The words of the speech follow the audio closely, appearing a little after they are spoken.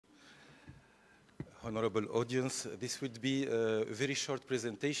honorable audience. This would be a very short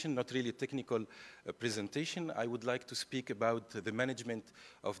presentation, not really a technical presentation. I would like to speak about the management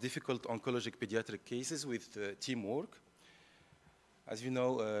of difficult oncologic pediatric cases with teamwork. As you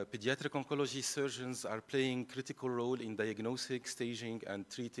know, pediatric oncology surgeons are playing a critical role in diagnosing, staging, and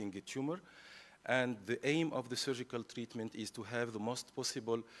treating a tumor. And the aim of the surgical treatment is to have the most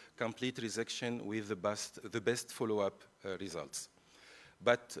possible complete resection with the best follow-up results.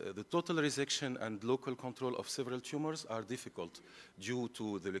 But the total resection and local control of several tumors are difficult due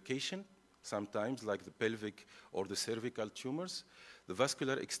to the location, sometimes like the pelvic or the cervical tumors, the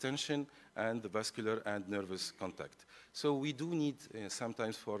vascular extension, and the vascular and nervous contact. So we do need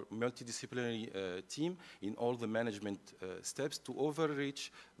sometimes for multidisciplinary team in all the management steps to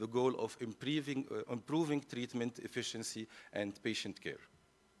overreach the goal of improving treatment efficiency and patient care.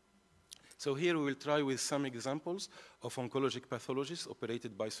 So here we will try with some examples of oncologic pathologies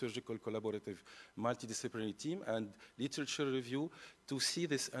operated by surgical collaborative multidisciplinary team and literature review to see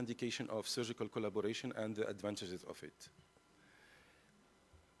this indication of surgical collaboration and the advantages of it.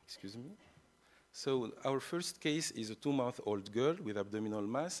 Excuse me. So our first case is a 2-month-old girl with abdominal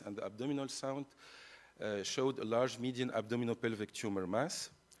mass, and the abdominal sound showed a large median abdominopelvic tumor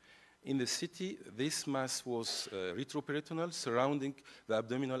mass. In the CT, this mass was retroperitoneal, surrounding the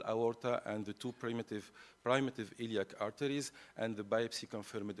abdominal aorta and the two primitive iliac arteries, and the biopsy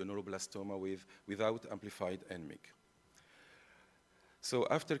confirmed a neuroblastoma without amplified NMIC. So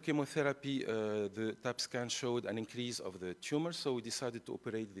after chemotherapy, the TAP scan showed an increase of the tumor, so we decided to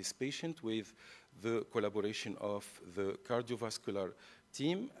operate this patient with the collaboration of the cardiovascular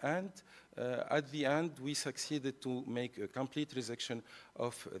team, and at the end we succeeded to make a complete resection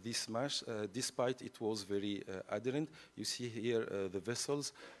of this mass despite it was very adherent. You see here the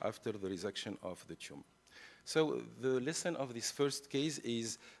vessels after the resection of the tumor. So the lesson of this first case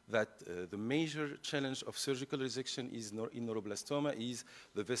is that the major challenge of surgical resection in neuroblastoma is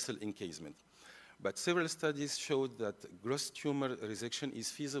the vessel encasement. But several studies showed that gross tumor resection is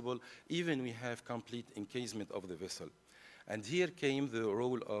feasible even we have complete encasement of the vessel. And here came the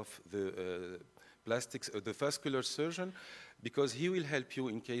role of the the vascular surgeon, because he will help you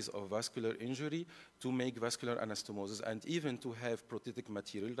in case of vascular injury to make vascular anastomosis and even to have prosthetic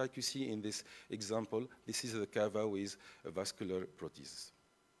material. Like you see in this example, this is the cava with a vascular prosthesis.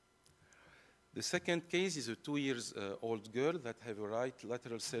 The second case is a 2-year-old girl that have a right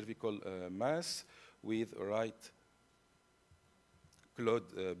lateral cervical mass with right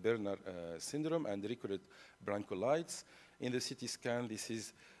Claude-Bernard syndrome and recurrent bronchiolitis. In the CT scan, this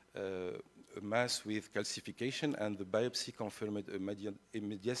is a mass with calcification, and the biopsy confirmed a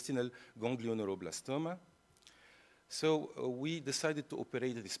mediastinal ganglioneuroblastoma. So we decided to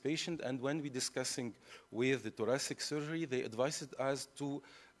operate this patient, and when we discussing with the thoracic surgery, they advised us to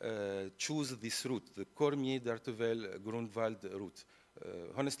choose this route, the Cormier-Dartevel-Grunwald route.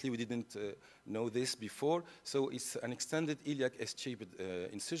 Honestly, we didn't know this before, so it's an extended iliac S-shaped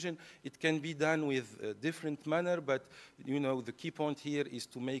incision. It can be done with a different manner, but you know the key point here is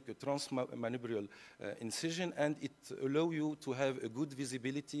to make a transmanubrial incision, and it allows you to have a good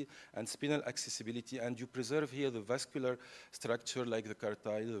visibility and spinal accessibility, and you preserve here the vascular structure like the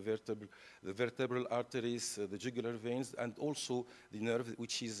carotid, the vertebral arteries, the jugular veins, and also the nerve,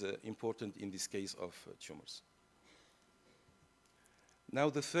 which is important in this case of tumors. Now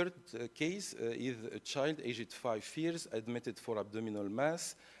the third case is a child aged 5 years admitted for abdominal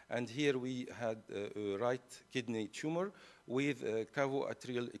mass, and here we had a right kidney tumor with a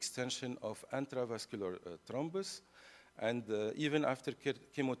cavo-atrial extension of intravascular thrombus, and even after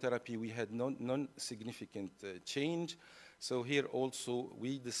chemotherapy we had non-significant change. So here also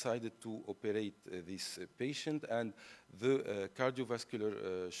we decided to operate this patient, and the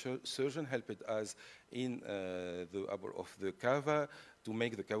cardiovascular surgeon helped us in the cava to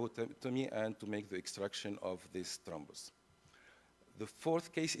make the cavotomy and to make the extraction of this thrombus. The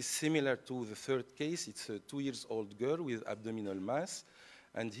fourth case is similar to the third case. It's a 2-year-old girl with abdominal mass.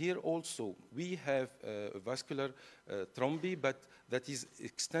 And here also we have a vascular thrombi, but that is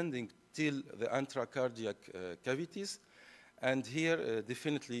extending till the intracardiac cavities. And here,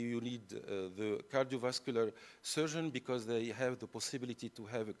 definitely, you need the cardiovascular surgeon because they have the possibility to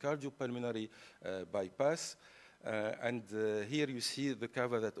have a cardiopulmonary bypass. And here you see the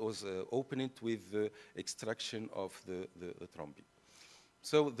cava that was opened with the extraction of the thrombi.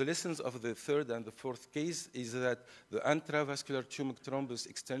 So the lessons of the third and the fourth case is that the intravascular tumor thrombus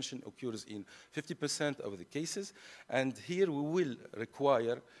extension occurs in 50% of the cases. And here we will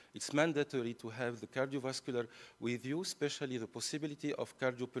require, it's mandatory to have the cardiovascular with you, especially the possibility of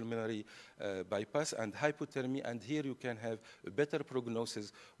cardiopulmonary bypass and hypothermia. And here you can have a better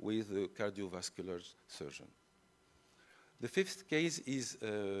prognosis with the cardiovascular surgeon. The fifth case is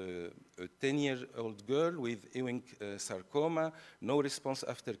a 10-year-old girl with Ewing sarcoma, no response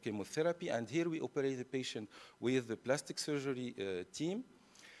after chemotherapy, and here we operate the patient with the plastic surgery team.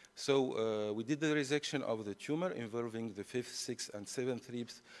 So we did the resection of the tumor involving the fifth, sixth, and seventh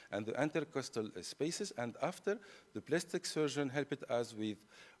ribs and the intercostal spaces, and after, the plastic surgeon helped us with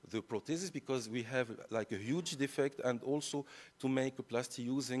the prosthesis because we have like a huge defect, and also to make a plasty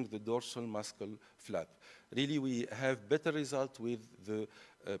using the dorsal muscle flap. Really, we have better result with the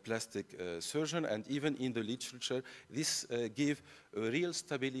plastic surgeon, and even in the literature, this gives a real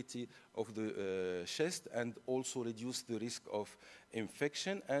stability of the chest and also reduce the risk of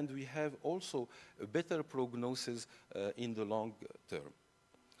infection, and we have also a better prognosis in the long term.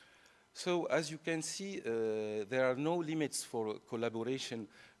 So as you can see, there are no limits for collaboration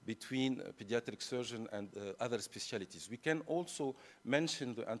between a pediatric surgeon and other specialties. We can also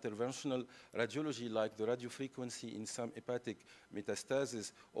mention the interventional radiology like the radiofrequency in some hepatic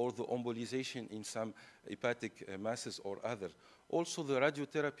metastasis or the embolization in some hepatic masses or other. Also the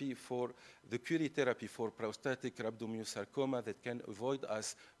radiotherapy for the Curie therapy for prostatic rhabdomyosarcoma that can avoid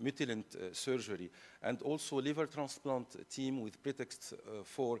us mutilant surgery. And also liver transplant team with pretext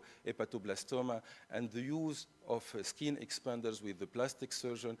for hepatoblastoma and the use of skin expanders with the plastic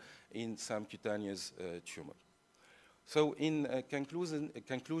surgeon in some cutaneous tumor. So in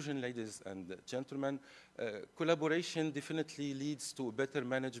conclusion, ladies and gentlemen, collaboration definitely leads to better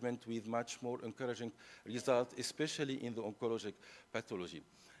management with much more encouraging results, especially in the oncologic pathology.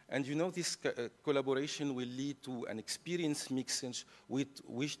 And you know, this collaboration will lead to an experience mixage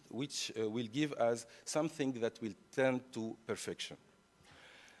which will give us something that will tend to perfection.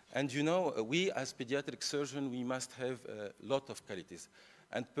 And you know, we as pediatric surgeons, we must have a lot of qualities.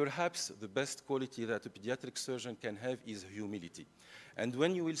 And perhaps the best quality that a pediatric surgeon can have is humility. And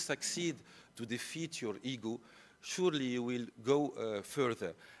when you will succeed to defeat your ego, surely you will go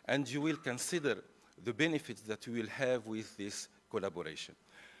further. And you will consider the benefits that you will have with this collaboration.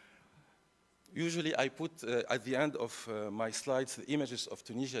 Usually I put at the end of my slides the images of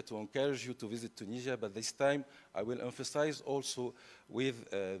Tunisia to encourage you to visit Tunisia, but this time I will emphasize also with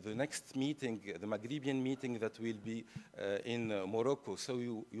the next meeting, the Maghrebian meeting that will be in Morocco. So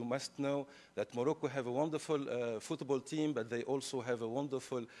you must know that Morocco have a wonderful football team, but they also have a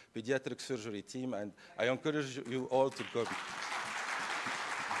wonderful pediatric surgery team, and I encourage you all to go.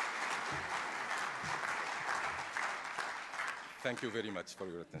 Thank you very much for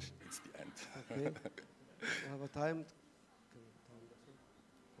your attention. It's the end. Okay. We have a time.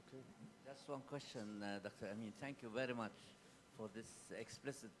 Okay. Just one question, Dr. Amin. Thank you very much for this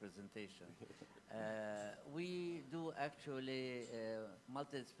explicit presentation. We do actually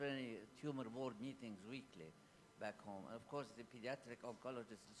multidisciplinary tumor board meetings weekly back home. And of course, the pediatric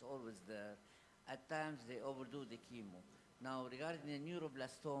oncologist is always there. At times, they overdo the chemo. Now, regarding the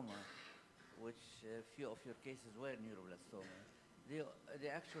neuroblastoma, which a few of your cases were neuroblastoma, they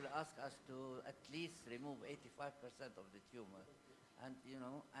actually ask us to at least remove 85% of the tumor, and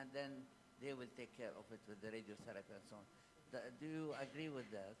and then they will take care of it with the radiotherapy and so on. Do you agree with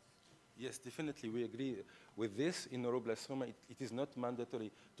that? Yes, definitely we agree with this. In neuroblastoma, it is not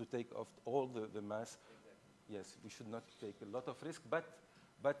mandatory to take off all the mass. Exactly. Yes, we should not take a lot of risk, but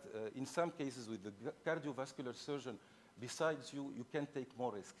in some cases with the cardiovascular surgeon, besides you can take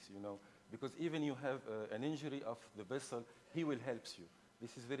more risks, because even you have an injury of the vessel, he will help you.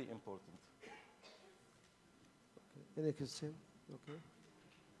 This is very important. Okay. Any question? Okay.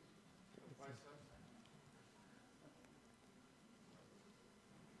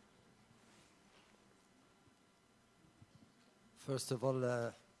 First of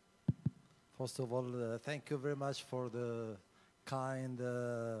all, thank you very much for the kind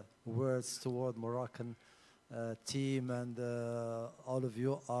words toward Moroccan team, and all of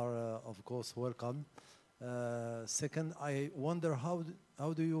you are, of course, welcome. Second, I wonder how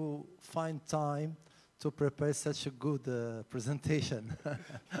do you find time to prepare such a good presentation?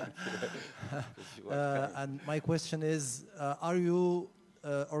 And my question is, are you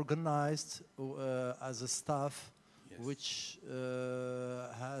organized as a staff? Yes. Which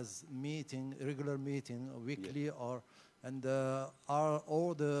has regular meeting weekly, yes. And are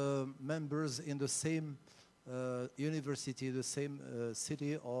all the members in the same university, the same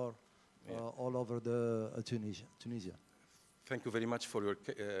city, or all over Tunisia? Thank you very much for your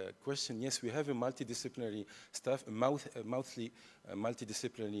question. Yes, we have a multidisciplinary staff,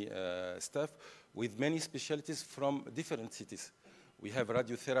 multidisciplinary staff with many specialties from different cities. We have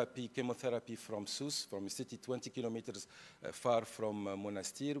radiotherapy, chemotherapy from Sousse, from a city 20 kilometers far from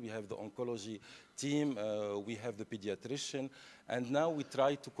Monastir. We have the oncology team. We have the pediatrician. And now we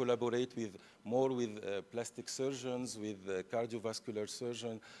try to collaborate more with plastic surgeons, with cardiovascular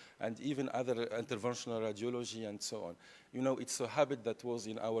surgeons, and even other interventional radiology and so on. You know, it's a habit that was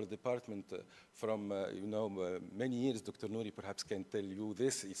in our department from, many years. Dr. Nouri perhaps can tell you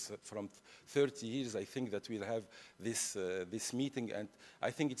this. It's from 30 years, I think, that we'll have this meeting. And I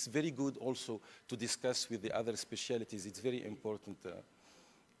think it's very good also to discuss with the other specialties. It's very important.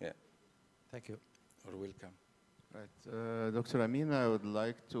 Yeah. Thank you. You're welcome. Right. Dr. Amin, I would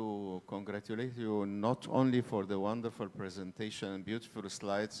like to congratulate you not only for the wonderful presentation and beautiful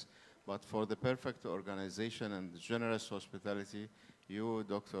slides, but for the perfect organization and generous hospitality. You,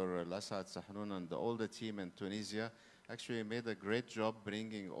 Dr. Lasad Sahnoun, and all the team in Tunisia actually made a great job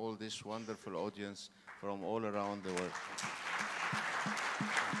bringing all this wonderful audience from all around the world.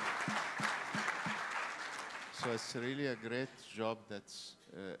 So it's really a great job that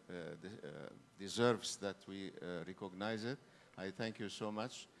deserves that we recognize it. I thank you so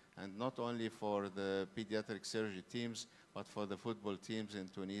much. And not only for the pediatric surgery teams, but for the football teams in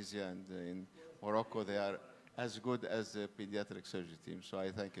Tunisia and in Morocco. They are as good as the pediatric surgery team. So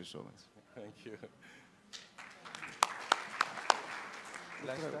I thank you so much. Thank you.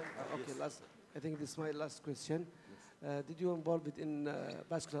 I think this is my last question. Did you involve it in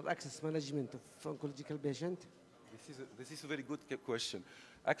vascular access management of oncological patient? This is a very good question.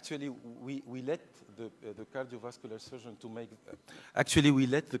 Actually, we let the cardiovascular surgeon to make. Actually, we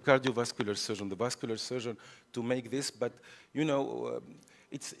let the cardiovascular surgeon, the vascular surgeon, to make this. But you know,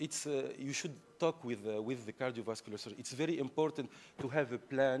 you should talk with the cardiovascular surgeon. It's very important to have a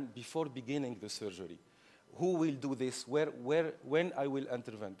plan before beginning the surgery. Who will do this? When I will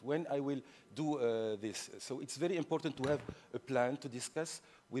intervene? When I will do this? So it's very important to have a plan to discuss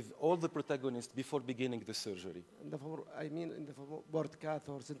with all the protagonists before beginning the surgery. I mean, in the board cath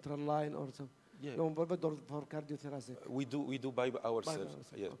or central line or so. Yeah. No, but for cardiothoracic. We do by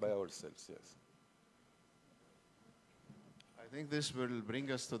ourselves. Yes, okay. By ourselves. Yes. I think this will bring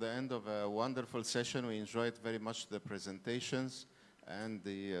us to the end of a wonderful session. We enjoyed very much the presentations and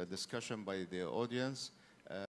the discussion by the audience.